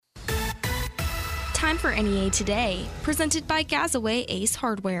time for NEA Today, presented by Gazaway Ace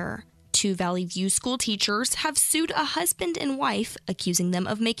Hardware. Two Valley View school teachers have sued a husband and wife, accusing them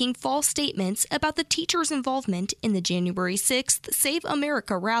of making false statements about the teachers' involvement in the January 6th Save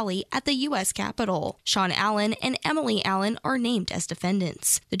America rally at the U.S. Capitol. Sean Allen and Emily Allen are named as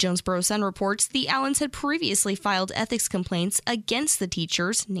defendants. The Jonesboro Sun reports the Allens had previously filed ethics complaints against the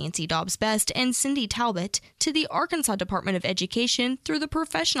teachers, Nancy Dobbs-Best and Cindy Talbot, to the Arkansas Department of Education through the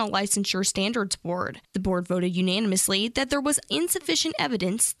Professional Licensure Standards Board. The board voted unanimously that there was insufficient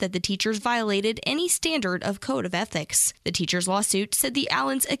evidence that the teachers violated any standard of code of ethics. The teachers' lawsuit said the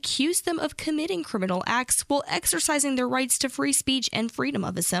Allens accused them of committing criminal acts while exercising their rights to free speech and freedom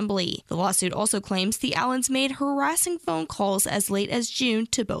of assembly. The lawsuit also claims the Allens made harassing phone calls as late as June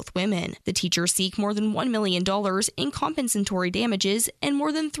to both women. The teachers seek more than $1 million in compensatory damages and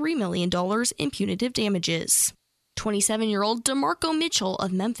more than $3 million in punitive damages. 27-year-old DeMarco Mitchell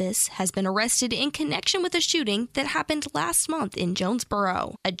of Memphis has been arrested in connection with a shooting that happened last month in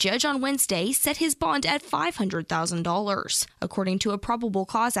Jonesboro. A judge on Wednesday set his bond at $500,000. According to a probable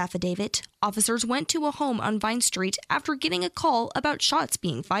cause affidavit, officers went to a home on Vine Street after getting a call about shots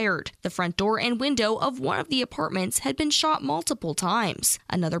being fired. The front door and window of one of the apartments had been shot multiple times.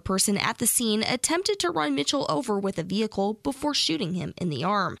 Another person at the scene attempted to run Mitchell over with a vehicle before shooting him in the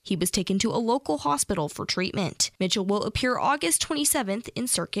arm. He was taken to a local hospital for treatment. Mitchell will appear August 27th in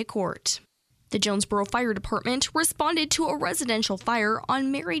Circuit Court. The Jonesboro Fire Department responded to a residential fire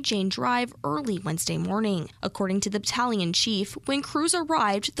on Mary Jane Drive early Wednesday morning. According to the battalion chief, when crews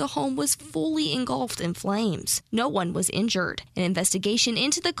arrived, the home was fully engulfed in flames. No one was injured. An investigation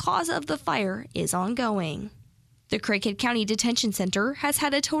into the cause of the fire is ongoing. The Craighead County Detention Center has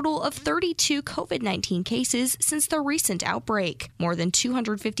had a total of 32 COVID-19 cases since the recent outbreak. More than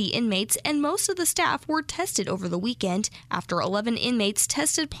 250 inmates and most of the staff were tested over the weekend after 11 inmates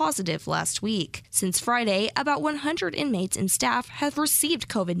tested positive last week. Since Friday, about 100 inmates and staff have received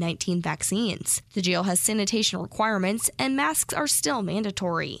COVID-19 vaccines. The jail has sanitation requirements and masks are still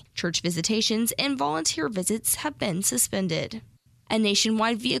mandatory. Church visitations and volunteer visits have been suspended. A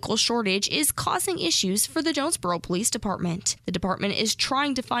nationwide vehicle shortage is causing issues for the Jonesboro Police Department. The department is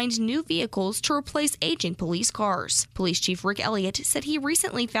trying to find new vehicles to replace aging police cars. Police Chief Rick Elliott said he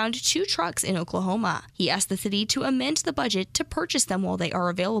recently found 2 trucks in Oklahoma. He asked the city to amend the budget to purchase them while they are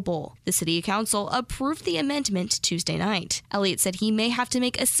available. The city council approved the amendment Tuesday night. Elliott said he may have to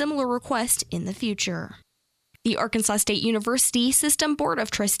make a similar request in the future. The Arkansas State University System Board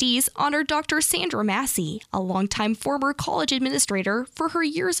of Trustees honored Dr. Sandra Massey, a longtime former college administrator, for her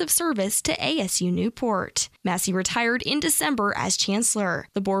years of service to ASU Newport. Massey retired in December as chancellor.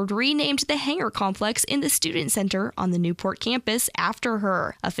 The board renamed the hangar complex in the Student Center on the Newport campus after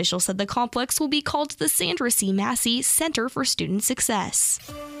her. Officials said the complex will be called the Sandra C. Massey Center for Student Success.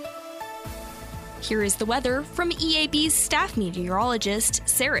 Here is the weather from EAB's staff meteorologist,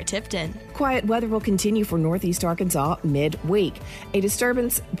 Sarah Tipton. Quiet weather will continue for northeast Arkansas midweek. A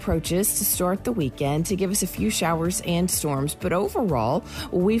disturbance approaches to start the weekend to give us a few showers and storms, but overall,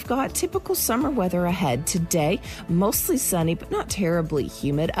 we've got typical summer weather ahead today. Mostly sunny, but not terribly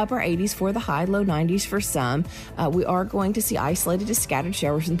humid. Upper 80s for the high, low 90s for some. We are going to see isolated to scattered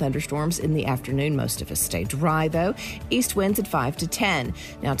showers and thunderstorms in the afternoon. Most of us stay dry, though. East winds at 5 to 10.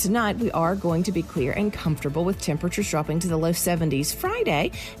 Now, tonight, we are going to be clear and comfortable with temperatures dropping to the low 70s. Friday,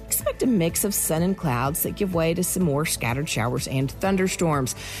 expect a mix of sun and clouds that give way to some more scattered showers and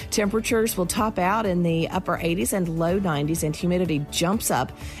thunderstorms. Temperatures will top out in the upper 80s and low 90s, and humidity jumps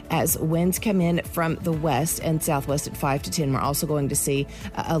up as winds come in from the west and southwest at 5 to 10. We're also going to see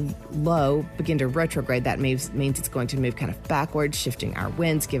a low begin to retrograde. That means it's going to move kind of backwards, shifting our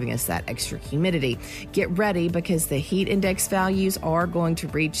winds, giving us that extra humidity. Get ready because the heat index values are going to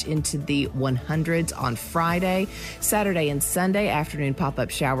reach into the 100s on Friday. Saturday and Sunday, afternoon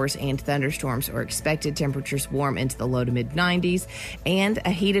pop-up showers and thunderstorms are expected. Temperatures warm into the low to mid 90s, and a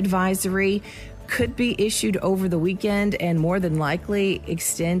heat advisory could be issued over the weekend and more than likely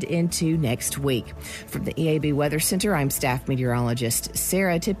extend into next week. From the EAB Weather Center, I'm staff meteorologist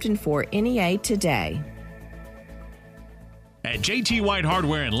Sarah Tipton for NEA Today. At JT White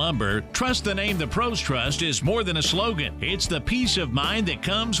Hardware and Lumber, trust the name the pros trust is more than a slogan. It's the peace of mind that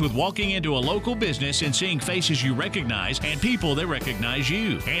comes with walking into a local business and seeing faces you recognize and people that recognize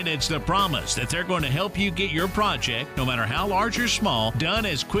you. And it's the promise that they're going to help you get your project, no matter how large or small, done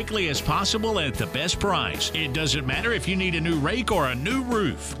as quickly as possible at the best price. It doesn't matter if you need a new rake or a new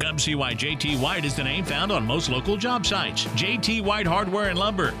roof. Come see why JT White is the name found on most local job sites. JT White Hardware and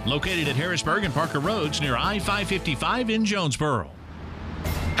Lumber, located at Harrisburg and Parker Roads near I-555 in Jonesboro.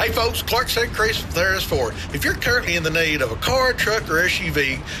 Hey folks, Clark St. Chris with Harris Ford. If you're currently in the need of a car, truck, or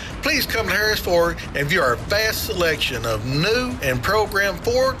SUV, please come to Harris Ford and view our vast selection of new and programmed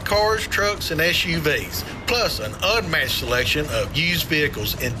Ford cars, trucks, and SUVs, plus an unmatched selection of used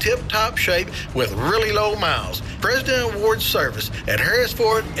vehicles in tip-top shape with really low miles. President Award service at Harris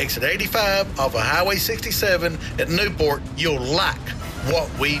Ford, exit 85 off of Highway 67 at Newport. You'll like what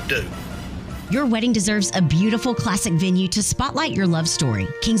we do. Your wedding deserves a beautiful classic venue to spotlight your love story.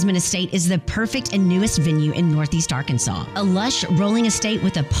 Kingsman Estate is the perfect and newest venue in Northeast Arkansas. A lush, rolling estate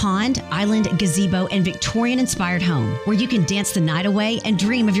with a pond, island, gazebo, and Victorian-inspired home where you can dance the night away and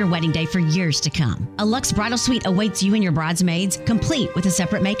dream of your wedding day for years to come. A luxe bridal suite awaits you and your bridesmaids, complete with a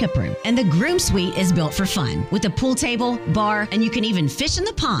separate makeup room. And the groom suite is built for fun with a pool table, bar, and you can even fish in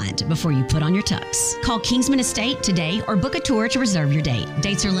the pond before you put on your tux. Call Kingsman Estate today or book a tour to reserve your date.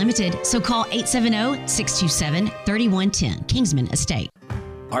 Dates are limited, so call 870-627-3110. Kingsman Estate.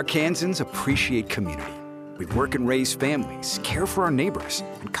 Arkansans appreciate community. We work and raise families, care for our neighbors,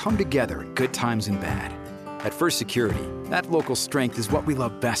 and come together in good times and bad. At First Security, that local strength is what we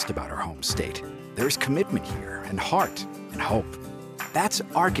love best about our home state. There's commitment here, and heart, and hope. That's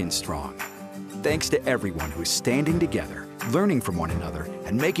Arkanstrong. Thanks to everyone who is standing together, learning from one another,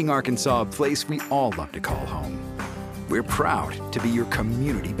 and making Arkansas a place we all love to call home. We're proud to be your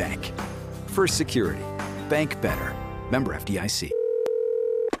community bank. First Security. Bank better. Member FDIC.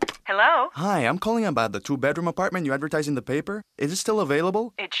 Hello? Hi, I'm calling about the 2-bedroom apartment you advertised in the paper. Is it still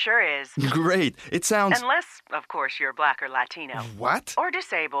available? It sure is. Great. It sounds... Unless, of course, you're Black or Latino. What? Or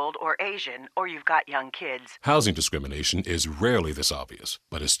disabled or Asian, or you've got young kids. Housing discrimination is rarely this obvious,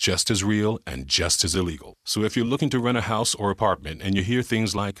 but it's just as real and just as illegal. So if you're looking to rent a house or apartment and you hear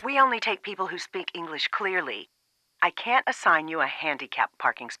things like, "We only take people who speak English clearly," "I can't assign you a handicapped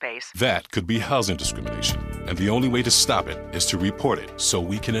parking space," that could be housing discrimination. And the only way to stop it is to report it so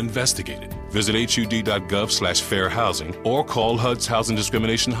we can investigate it. Visit hud.gov/fairhousing or call HUD's Housing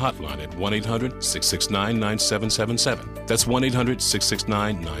Discrimination Hotline at 1-800-669-9777. That's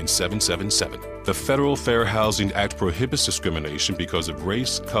 1-800-669-9777. The Federal Fair Housing Act prohibits discrimination because of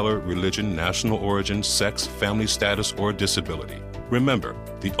race, color, religion, national origin, sex, family status, or disability. Remember,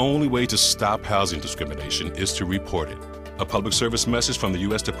 the only way to stop housing discrimination is to report it. A public service message from the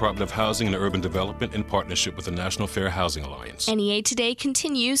U.S. Department of Housing and Urban Development in partnership with the National Fair Housing Alliance. NEA Today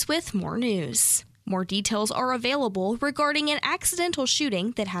continues with more news. More details are available regarding an accidental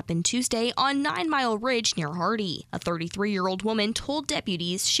shooting that happened Tuesday on 9 Mile Ridge near Hardy. A 33-year-old woman told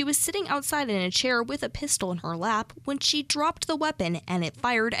deputies she was sitting outside in a chair with a pistol in her lap when she dropped the weapon and it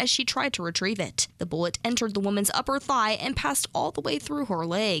fired as she tried to retrieve it. The bullet entered the woman's upper thigh and passed all the way through her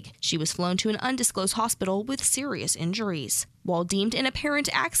leg. She was flown to an undisclosed hospital with serious injuries. While deemed an apparent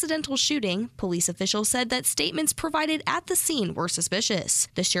accidental shooting, police officials said that statements provided at the scene were suspicious.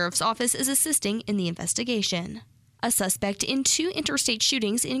 The sheriff's office is assisting in the investigation. A suspect in 2 interstate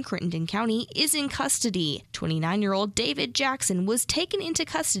shootings in Crittenden County is in custody. 29-year-old David Jackson was taken into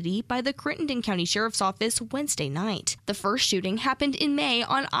custody by the Crittenden County Sheriff's Office Wednesday night. The first shooting happened in May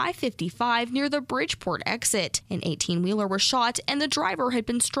on I-55 near the Bridgeport exit. An 18-wheeler was shot and the driver had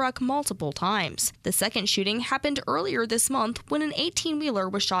been struck multiple times. The second shooting happened earlier this month when an 18-wheeler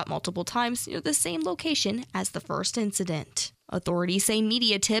was shot multiple times near the same location as the first incident. Authorities say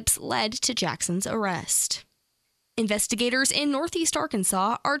media tips led to Jackson's arrest. Investigators in Northeast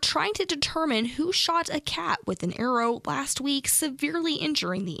Arkansas are trying to determine who shot a cat with an arrow last week, severely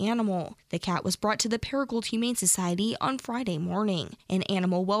injuring the animal. The cat was brought to the Paragould Humane Society on Friday morning. An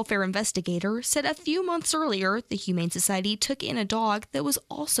animal welfare investigator said a few months earlier, the Humane Society took in a dog that was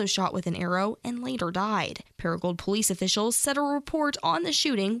also shot with an arrow and later died. Paragould police officials said a report on the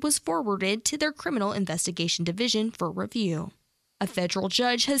shooting was forwarded to their Criminal Investigation Division for review. A federal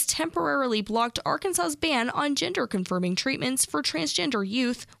judge has temporarily blocked Arkansas's ban on gender-confirming treatments for transgender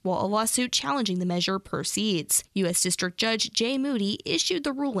youth while a lawsuit challenging the measure proceeds. U.S. District Judge Jay Moody issued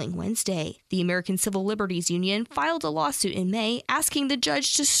the ruling Wednesday. The American Civil Liberties Union filed a lawsuit in May asking the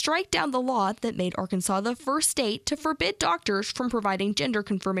judge to strike down the law that made Arkansas the first state to forbid doctors from providing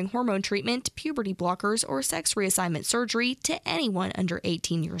gender-confirming hormone treatment, puberty blockers, or sex reassignment surgery to anyone under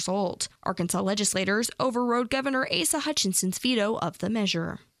 18 years old. Arkansas legislators overrode Governor Asa Hutchinson's veto of the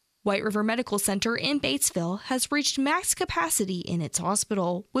measure. White River Medical Center in Batesville has reached max capacity in its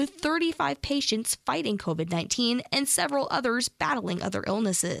hospital, with 35 patients fighting COVID-19 and several others battling other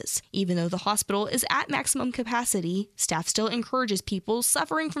illnesses. Even though the hospital is at maximum capacity, staff still encourages people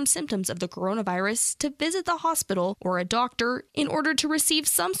suffering from symptoms of the coronavirus to visit the hospital or a doctor in order to receive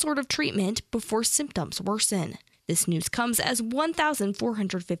some sort of treatment before symptoms worsen. This news comes as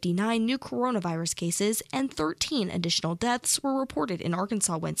 1,459 new coronavirus cases and 13 additional deaths were reported in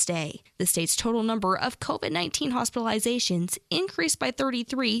Arkansas Wednesday. The state's total number of COVID-19 hospitalizations increased by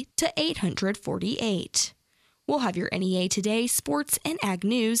 33 to 848. We'll have your NEA Today, sports, and ag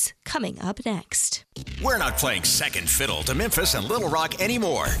news coming up next. We're not playing second fiddle to Memphis and Little Rock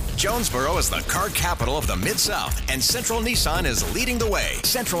anymore. Jonesboro is the car capital of the Mid-South, and Central Nissan is leading the way.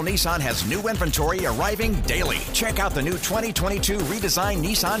 Central Nissan has new inventory arriving daily. Check out the new 2022 redesigned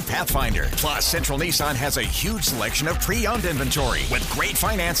Nissan Pathfinder. Plus, Central Nissan has a huge selection of pre-owned inventory with great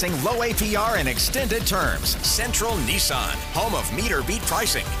financing, low APR, and extended terms. Central Nissan, home of meter beat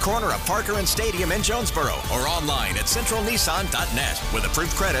pricing, corner of Parker and Stadium in Jonesboro, or online at centralnissan.net. With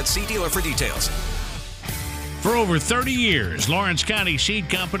approved credit, see dealer for details. For over 30 years, Lawrence County Seed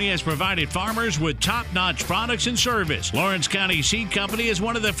Company has provided farmers with top-notch products and service. Lawrence County Seed Company is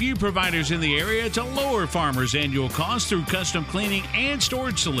one of the few providers in the area to lower farmers' annual costs through custom cleaning and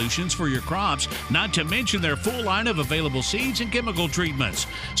storage solutions for your crops, not to mention their full line of available seeds and chemical treatments.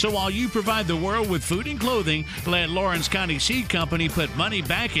 So while you provide the world with food and clothing, let Lawrence County Seed Company put money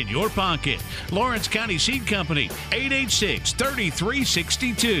back in your pocket. Lawrence County Seed Company,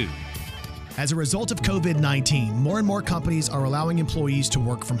 886-3362. As a result of COVID-19, more and more companies are allowing employees to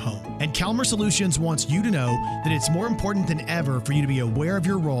work from home. And Calmer Solutions wants you to know that it's more important than ever for you to be aware of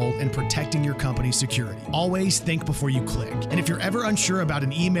your role in protecting your company's security. Always think before you click. And if you're ever unsure about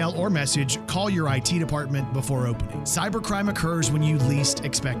an email or message, call your IT department before opening. Cybercrime occurs when you least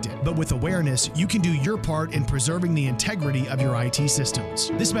expect it. But with awareness, you can do your part in preserving the integrity of your IT systems.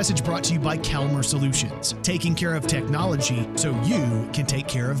 This message brought to you by Calmer Solutions, taking care of technology so you can take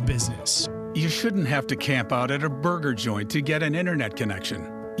care of business. You shouldn't have to camp out at a burger joint to get an internet connection.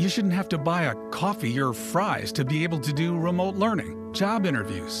 You shouldn't have to buy a coffee or fries to be able to do remote learning, job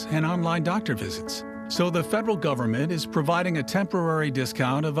interviews, and online doctor visits. So the federal government is providing a temporary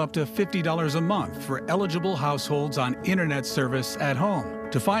discount of up to $50 a month for eligible households on internet service at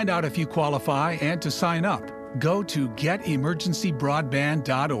home. To find out if you qualify and to sign up, go to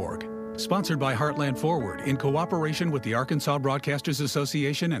getemergencybroadband.org. Sponsored by Heartland Forward in cooperation with the Arkansas Broadcasters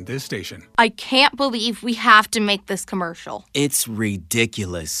Association and this station. I can't believe we have to make this commercial. It's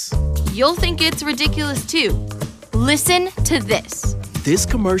ridiculous. You'll think it's ridiculous too. Listen to this. This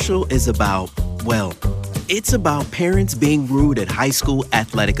commercial is about, well, it's about parents being rude at high school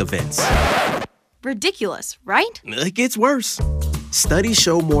athletic events. Ridiculous, right? It gets worse. Studies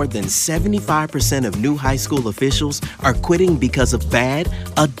show more than 75% of new high school officials are quitting because of bad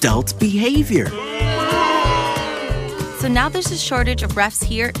adult behavior. So now there's a shortage of refs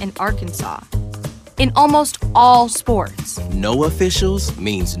here in Arkansas. In almost all sports. No officials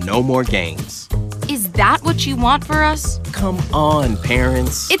means no more games. Is that what you want for us? Come on,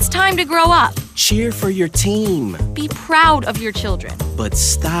 parents. It's time to grow up. Cheer for your team. Be proud of your children. But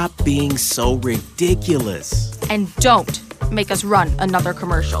stop being so ridiculous. And don't make us run another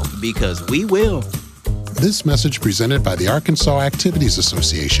commercial. Because we will. This message presented by the Arkansas Activities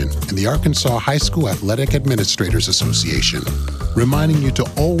Association and the Arkansas High School Athletic Administrators Association, reminding you to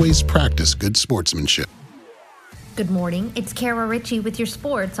always practice good sportsmanship. Good morning, it's Kara Ritchie with your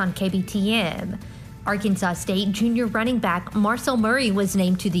sports on KBTM. Arkansas State junior running back Marcel Murray was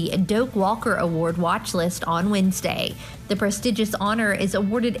named to the Doak Walker Award watch list on Wednesday. The prestigious honor is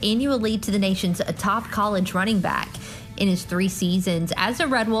awarded annually to the nation's top college running back. In his 3 seasons as a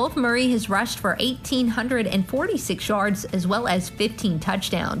Red Wolf, Murray has rushed for 1,846 yards as well as 15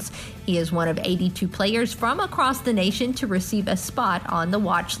 touchdowns. He is one of 82 players from across the nation to receive a spot on the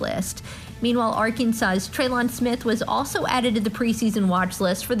watch list. Meanwhile, Arkansas's Traylon Smith was also added to the preseason watch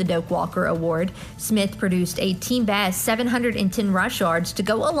list for the Doak Walker Award. Smith produced a team best 710 rush yards to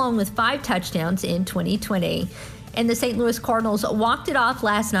go along with 5 touchdowns in 2020. And the St. Louis Cardinals walked it off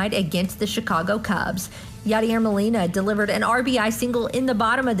last night against the Chicago Cubs. Yadier Molina delivered an RBI single in the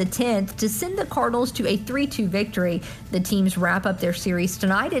bottom of the 10th to send the Cardinals to a 3-2 victory. The teams wrap up their series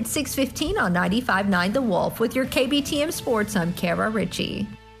tonight at 6:15 on 95.9 The Wolf. With your KBTM Sports, I'm Kara Ritchie.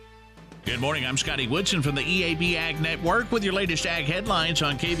 Good morning, I'm Scotty Woodson from the EAB Ag Network with your latest ag headlines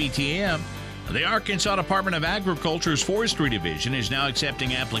on KBTM. The Arkansas Department of Agriculture's Forestry Division is now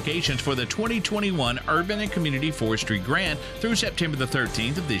accepting applications for the 2021 Urban and Community Forestry Grant through September the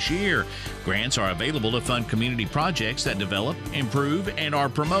 13th of this year. Grants are available to fund community projects that develop, improve, and/or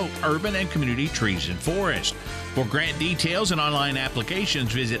promote urban and community trees and forests. For grant details and online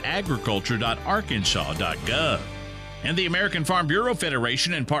applications, visit agriculture.arkansas.gov. And the American Farm Bureau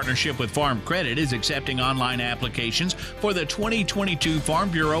Federation, in partnership with Farm Credit, is accepting online applications for the 2022 Farm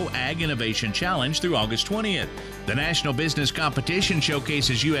Bureau Ag Innovation Challenge through August 20th. The National Business Competition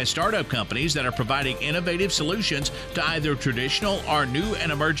showcases U.S. startup companies that are providing innovative solutions to either traditional or new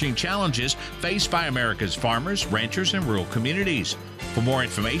and emerging challenges faced by America's farmers, ranchers, and rural communities. For more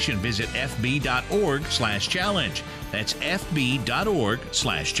information, visit fb.org/challenge. That's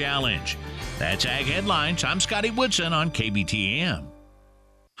fb.org/challenge. That's Ag Headlines. I'm Scotty Woodson on KBTM.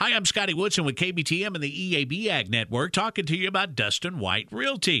 Hi, I'm Scotty Woodson with KBTM and the EAB Ag Network, talking to you about Dustin White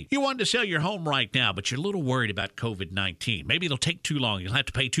Realty. You want to sell your home right now, but you're a little worried about COVID-19. Maybe it'll take too long. You'll have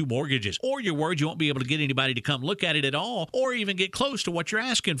to pay 2 mortgages. Or you're worried you won't be able to get anybody to come look at it at all, or even get close to what you're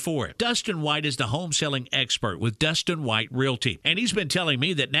asking for it. Dustin White is the home selling expert with Dustin White Realty. And he's been telling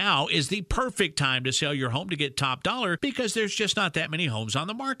me that now is the perfect time to sell your home to get top dollar because there's just not that many homes on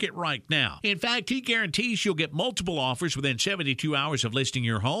the market right now. In fact, he guarantees you'll get multiple offers within 72 hours of listing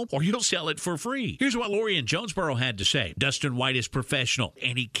your home, or you'll sell it for free. Here's what Lori in Jonesboro had to say. Dustin White is professional,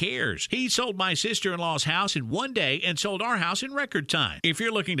 and he cares. He sold my sister-in-law's house in one day and sold our house in record time. If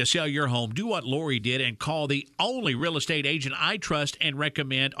you're looking to sell your home, do what Lori did and call the only real estate agent I trust and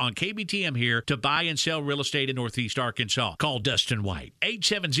recommend on KBTM here to buy and sell real estate in Northeast Arkansas. Call Dustin White,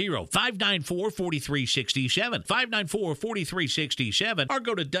 870-594-4367, 594-4367, or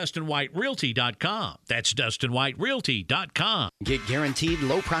go to DustinWhiteRealty.com. That's DustinWhiteRealty.com. Get guaranteed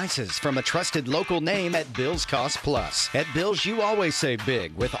low prices from a trusted local name at Bill's Cost Plus. At Bill's, you always save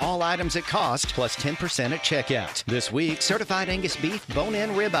big with all items at cost plus 10% at checkout. This week, certified Angus beef bone-in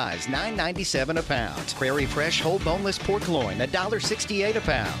ribeyes, $9.97 a pound. Prairie Fresh whole boneless pork loin, $1.68 a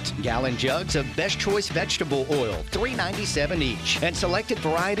pound. Gallon jugs of Best Choice vegetable oil, $3.97 each. And selected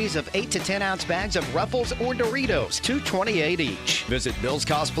varieties of 8 to 10 ounce bags of Ruffles or Doritos, $2.28 each. Visit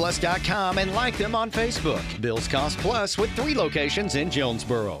BillsCostPlus.com and like them on Facebook. Bill's Cost Plus with 3 locations in Jonesboro.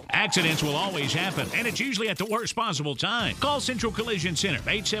 Accidents will always happen, and it's usually at the worst possible time. Call Central Collision Center,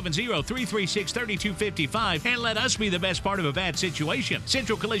 870-336-3255, and let us be the best part of a bad situation.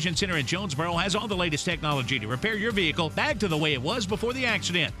 Central Collision Center in Jonesboro has all the latest technology to repair your vehicle back to the way it was before the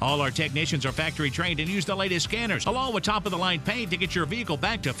accident. All our technicians are factory trained and use the latest scanners, along with top-of-the-line paint to get your vehicle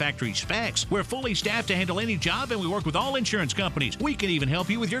back to factory specs. We're fully staffed to handle any job, and we work with all insurance companies. We can even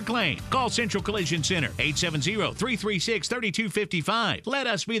help you with your claim. Call Central Collision Center, 870-336-3255. Let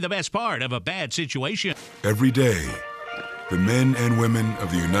us be the best part of a bad situation. Every day, the men and women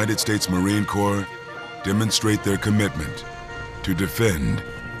of the United States Marine Corps demonstrate their commitment to defend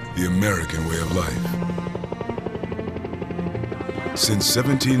the American way of life. Since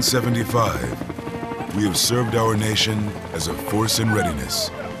 1775, we have served our nation as a force in readiness.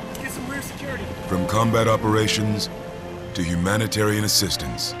 From combat operations to humanitarian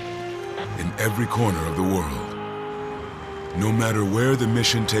assistance in every corner of the world. No matter where the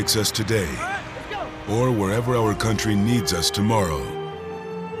mission takes us today, or wherever our country needs us tomorrow,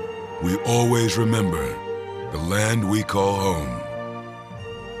 we always remember the land we call home.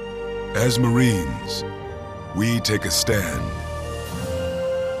 As Marines, we take a stand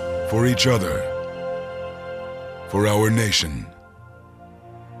for each other, for our nation,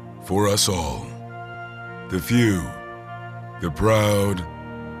 for us all. The few, the proud,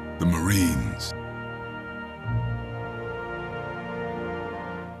 the Marines.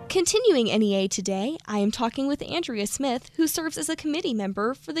 Continuing NEA today, I am talking with Andrea Smith, who serves as a committee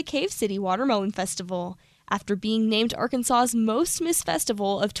member for the Cave City Watermelon Festival. After being named Arkansas's Most Missed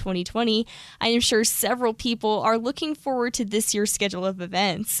Festival of 2020, I am sure several people are looking forward to this year's schedule of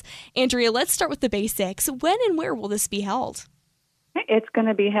events. Andrea, let's start with the basics. When and where will this be held? It's going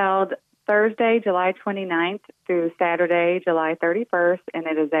to be held Thursday, July 29th through Saturday, July 31st, and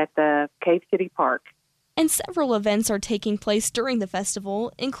it is at the Cave City Park. And several events are taking place during the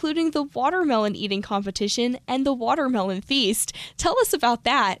festival, including the watermelon eating competition and the watermelon feast. Tell us about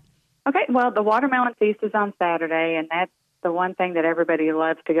that. Okay, well, the watermelon feast is on Saturday, and that's the one thing that everybody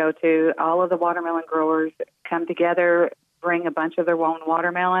loves to go to. All of the watermelon growers come together, bring a bunch of their own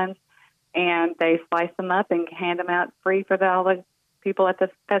watermelons, and they slice them up and hand them out free for all the people at the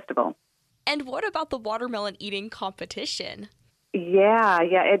festival. And what about the watermelon eating competition? Yeah,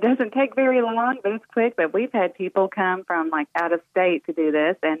 it doesn't take very long, but it's quick. But we've had people come from out of state to do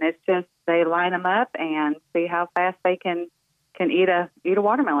this, and it's just they line them up and see how fast they can eat a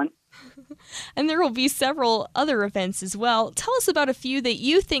watermelon. And there will be several other events as well. Tell us about a few that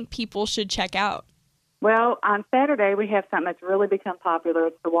you think people should check out. Well, on Saturday we have something that's really become popular.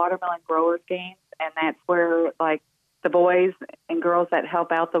 It's the Watermelon Growers Games, and that's where the boys and girls that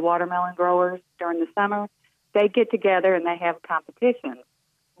help out the watermelon growers during the summer, they get together and they have competitions,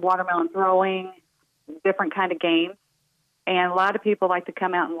 watermelon throwing, different kind of games. And a lot of people like to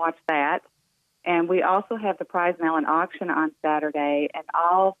come out and watch that. And we also have the prize melon auction on Saturday, and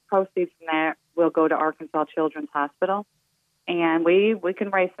all proceeds from that will go to Arkansas Children's Hospital. And we can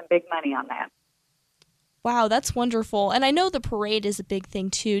raise some big money on that. Wow, that's wonderful. And I know the parade is a big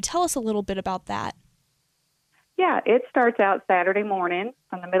thing, too. Tell us a little bit about that. Yeah, it starts out Saturday morning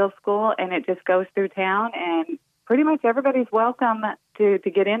from the middle school, and it just goes through town, and pretty much everybody's welcome to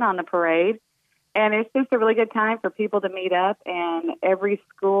get in on the parade. And it's just a really good time for people to meet up, and every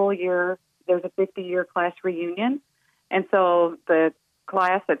school year there's a 50-year class reunion. And so the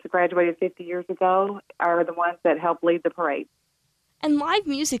class that's graduated 50 years ago are the ones that help lead the parade. And live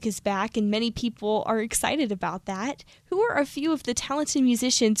music is back, and many people are excited about that. Who are a few of the talented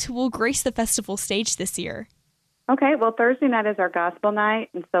musicians who will grace the festival stage this year? Okay, well, Thursday night is our gospel night,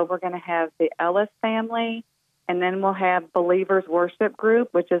 and so we're going to have the Ellis family, and then we'll have Believers Worship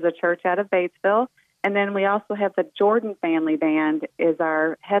Group, which is a church out of Batesville. And then we also have the Jordan Family Band is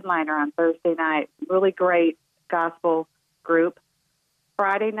our headliner on Thursday night. Really great gospel group.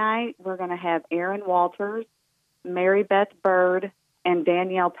 Friday night, we're going to have Aaron Walters, Mary Beth Bird, and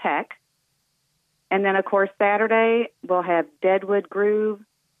Danielle Peck. And then, of course, Saturday, we'll have Deadwood Groove,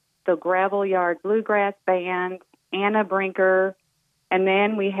 the Gravel Yard Bluegrass Band, Anna Brinker, and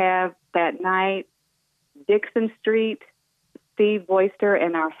then we have that night Dixon Street, Steve Boyster,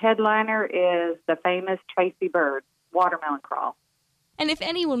 and our headliner is the famous Tracy Bird, Watermelon Crawl. And if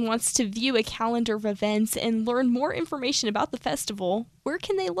anyone wants to view a calendar of events and learn more information about the festival, where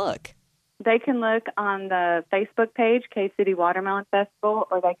can they look? They can look on the Facebook page, Cave City Watermelon Festival,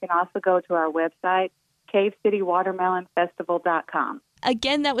 or they can also go to our website, CaveCityWatermelonFestival.com.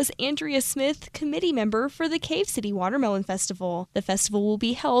 Again, that was Andrea Smith, committee member for the Cave City Watermelon Festival. The festival will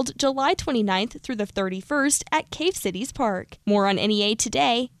be held July 29th through the 31st at Cave Cities Park. More on NEA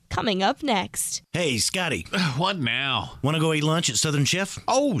Today, coming up next. Hey, Scotty. What now? Want to go eat lunch at Southern Chef?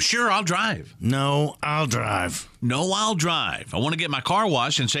 Oh, sure, I'll drive. No, I'll drive. No, I'll drive. I want to get my car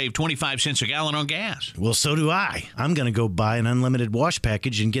washed and save 25 cents a gallon on gas. Well, so do I. I'm going to go buy an unlimited wash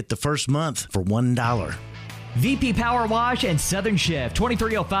package and get the first month for $1. VP Power Wash and Southern Chef,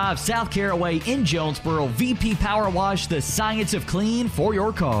 2305 South Caraway in Jonesboro. VP Power Wash, the science of clean for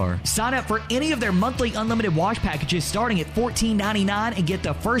your car. Sign up for any of their monthly unlimited wash packages starting at $14.99 and get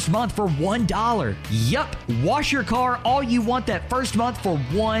the first month for $1. Yup, wash your car all you want that first month for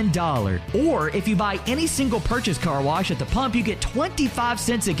 $1. Or if you buy any single purchase car wash at the pump, you get 25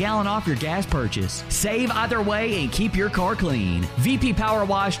 cents a gallon off your gas purchase. Save either way and keep your car clean. VP Power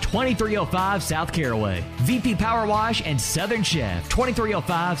Wash, 2305 South Caraway. VP Power Wash and Southern Chef,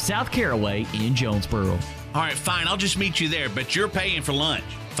 2305 South Caraway in Jonesboro. All right, fine. I'll just meet you there, but you're paying for lunch.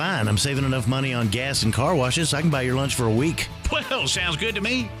 Fine. I'm saving enough money on gas and car washes. I can buy your lunch for a week. Well, sounds good to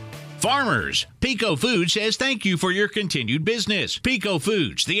me. Farmers, Pico Foods says thank you for your continued business. Pico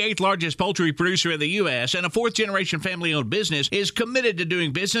Foods, the 8th largest poultry producer in the U.S. and a 4th-generation family-owned business, is committed to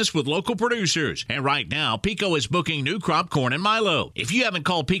doing business with local producers. And right now, Pico is booking new crop corn and milo. If you haven't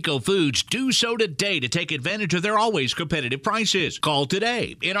called Pico Foods, do so today to take advantage of their always competitive prices. Call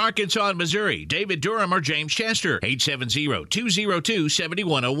today. In Arkansas and Missouri, David Durham or James Chester,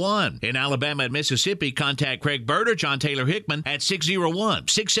 870-202-7101. In Alabama and Mississippi, contact Craig Bird or John Taylor Hickman at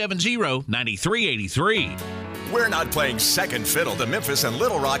 601-670-9383. We're not playing second fiddle to Memphis and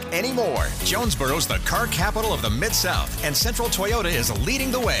Little Rock anymore. Jonesboro's the car capital of the Mid-South, and Central Toyota is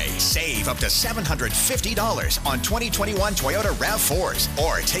leading the way. Save up to $750 on 2021 Toyota RAV4s,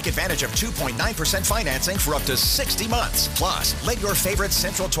 or take advantage of 2.9% financing for up to 60 months. Plus, let your favorite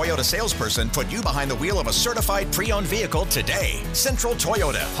Central Toyota salesperson put you behind the wheel of a certified pre-owned vehicle today. Central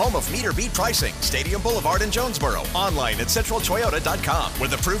Toyota, home of meter beat pricing, Stadium Boulevard in Jonesboro. Online at centraltoyota.com.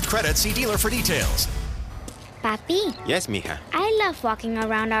 With approved credit, see dealer for details. Papi. Yes, mija. I love walking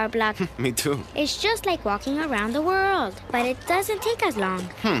around our block. Me too. It's just like walking around the world, but it doesn't take as long.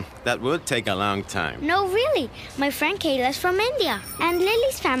 That would take a long time. No, really. My friend Kayla's from India, and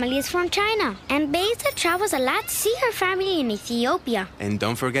Lily's family is from China, and Beza travels a lot to see her family in Ethiopia. And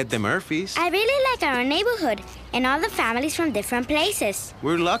don't forget the Murphys. I really like our neighborhood and all the families from different places.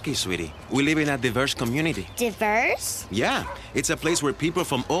 We're lucky, sweetie. We live in a diverse community. Diverse? Yeah. It's a place where people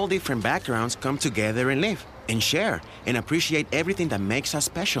from all different backgrounds come together and live, and share, and appreciate everything that makes us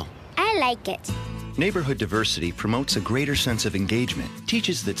special. I like it. Neighborhood diversity promotes a greater sense of engagement,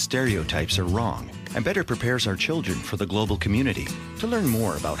 teaches that stereotypes are wrong, and better prepares our children for the global community. To learn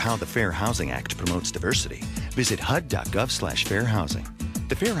more about how the Fair Housing Act promotes diversity, visit HUD.gov/fairhousing.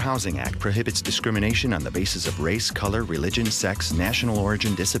 The Fair Housing Act prohibits discrimination on the basis of race, color, religion, sex, national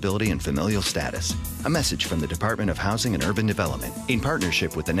origin, disability, and familial status. A message from the Department of Housing and Urban Development in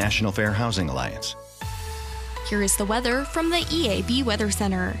partnership with the National Fair Housing Alliance. Here is the weather from the EAB Weather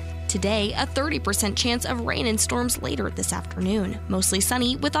Center. Today, a 30% chance of rain and storms later this afternoon. Mostly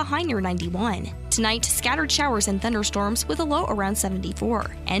sunny with a high near 91. Tonight, scattered showers and thunderstorms with a low around 74.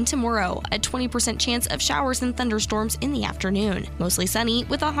 And tomorrow, a 20% chance of showers and thunderstorms in the afternoon. Mostly sunny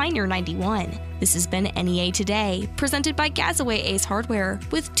with a high near 91. This has been NEA Today, presented by Gazaway Ace Hardware,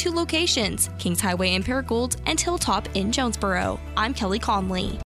 with 2 locations, Kings Highway in Paragould and Hilltop in Jonesboro. I'm Kelly Conley.